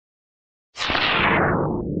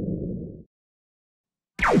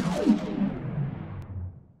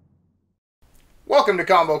Welcome to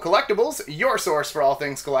Combo Collectibles, your source for all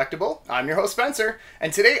things collectible. I'm your host Spencer,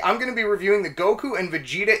 and today I'm going to be reviewing the Goku and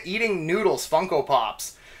Vegeta eating noodles Funko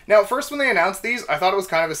Pops. Now, first when they announced these, I thought it was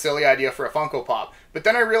kind of a silly idea for a Funko Pop, but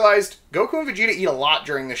then I realized Goku and Vegeta eat a lot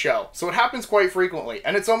during the show, so it happens quite frequently,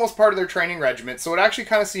 and it's almost part of their training regimen, so it actually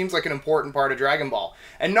kind of seems like an important part of Dragon Ball.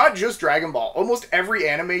 And not just Dragon Ball, almost every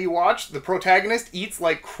anime you watch, the protagonist eats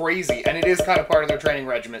like crazy, and it is kind of part of their training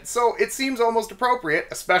regimen, so it seems almost appropriate,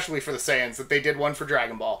 especially for the Saiyans, that they did one for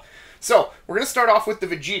Dragon Ball. So, we're going to start off with the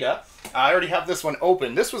Vegeta. I already have this one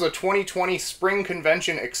open. This was a 2020 Spring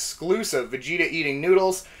Convention exclusive Vegeta eating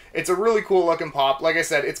noodles. It's a really cool looking pop. Like I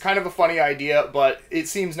said, it's kind of a funny idea, but it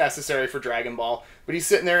seems necessary for Dragon Ball. But he's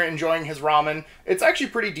sitting there enjoying his ramen. It's actually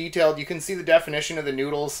pretty detailed. You can see the definition of the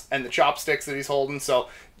noodles and the chopsticks that he's holding. So,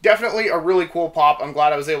 definitely a really cool pop. I'm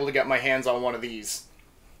glad I was able to get my hands on one of these.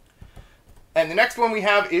 And the next one we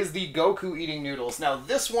have is the Goku eating noodles. Now,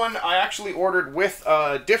 this one I actually ordered with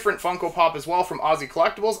a different Funko Pop as well from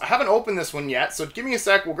Collectibles. I haven't opened this one yet, so give me a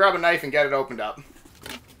sec. We'll grab a knife and get it opened up.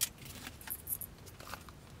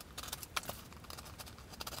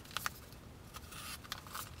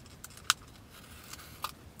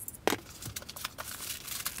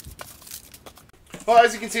 Well,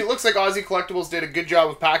 as you can see, it looks like Collectibles did a good job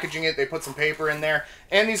of packaging it. They put some paper in there,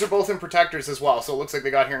 and these are both in protectors as well, so it looks like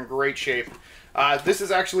they got here in great shape. This is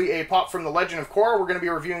actually a pop from the Legend of Korra. We're going to be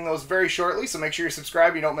reviewing those very shortly, so make sure you're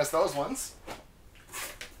subscribed. You don't miss those ones.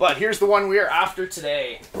 But here's the one we are after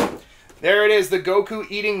today. There it is, the Goku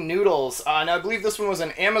eating noodles. Now, I believe this one was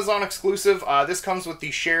an Amazon exclusive. This comes with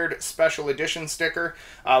the shared special edition sticker,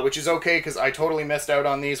 which is okay because I totally missed out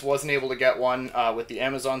on these. Wasn't able to get one with the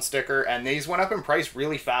Amazon sticker, and these went up in price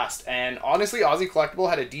really fast. And honestly, Collectible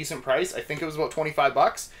had a decent price. I think it was about 25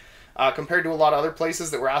 bucks. Compared to a lot of other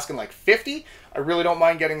places that were asking like 50, I really don't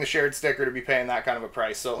mind getting the shared sticker to be paying that kind of a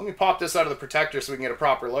price. So let me pop this out of the protector so we can get a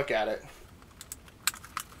proper look at it.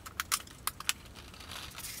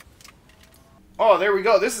 Oh, there we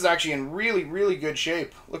go. This is actually in really, really good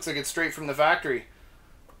shape. Looks like it's straight from the factory.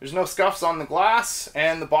 There's no scuffs on the glass,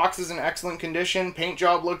 and the box is in excellent condition. Paint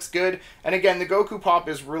job looks good. And again, the Goku pop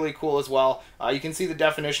is really cool as well. You can see the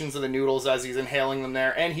definitions of the noodles as he's inhaling them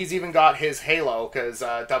there. And he's even got his halo, because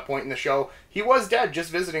at that point in the show, he was dead just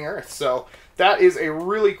visiting Earth. So that is a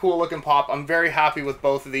really cool looking pop. I'm very happy with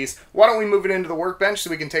both of these. Why don't we move it into the workbench so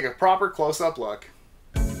we can take a proper close-up look.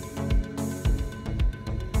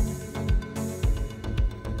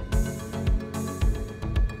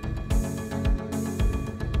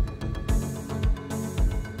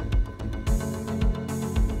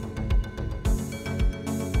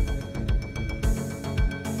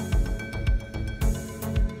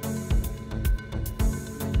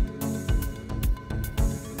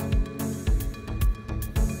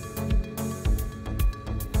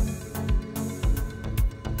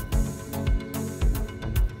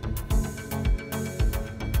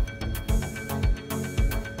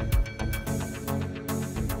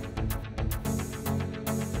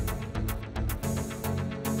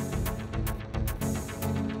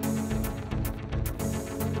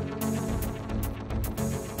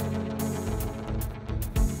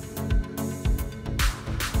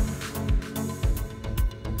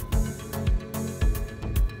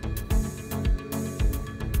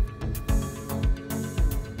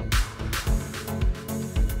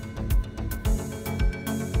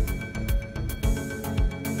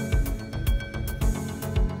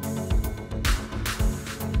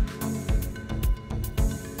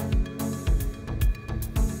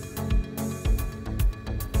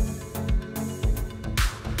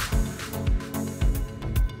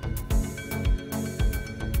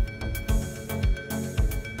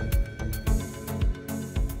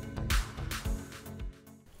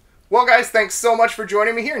 Well guys, thanks so much for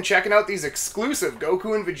joining me here and checking out these exclusive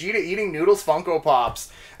Goku and Vegeta eating noodles Funko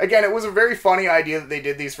Pops. Again, it was a very funny idea that they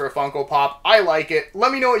did these for a Funko Pop. I like it.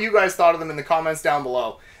 Let me know what you guys thought of them in the comments down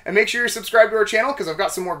below. And make sure you're subscribed to our channel because I've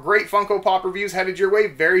got some more great Funko Pop reviews headed your way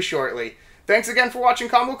very shortly. Thanks again for watching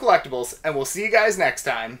Combo Collectibles, and we'll see you guys next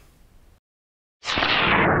time.